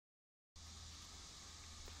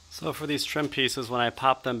So for these trim pieces, when I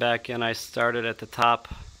popped them back in, I started at the top,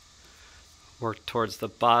 worked towards the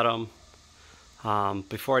bottom.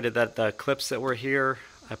 Before I did that, the clips that were here,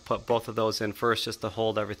 I put both of those in first just to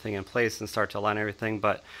hold everything in place and start to align everything.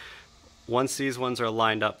 But once these ones are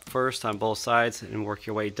lined up first on both sides and work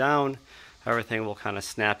your way down, everything will kind of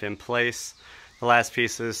snap in place. The last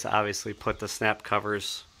piece is to obviously put the snap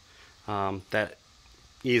covers that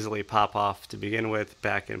easily pop off to begin with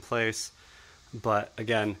back in place. But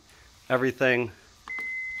again, everything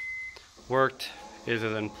worked, is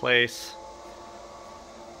in place,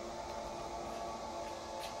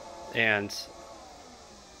 and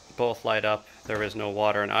both light up. There is no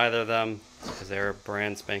water in either of them because they're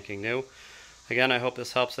brand spanking new. Again, I hope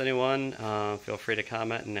this helps anyone. Feel free to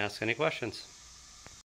comment and ask any questions.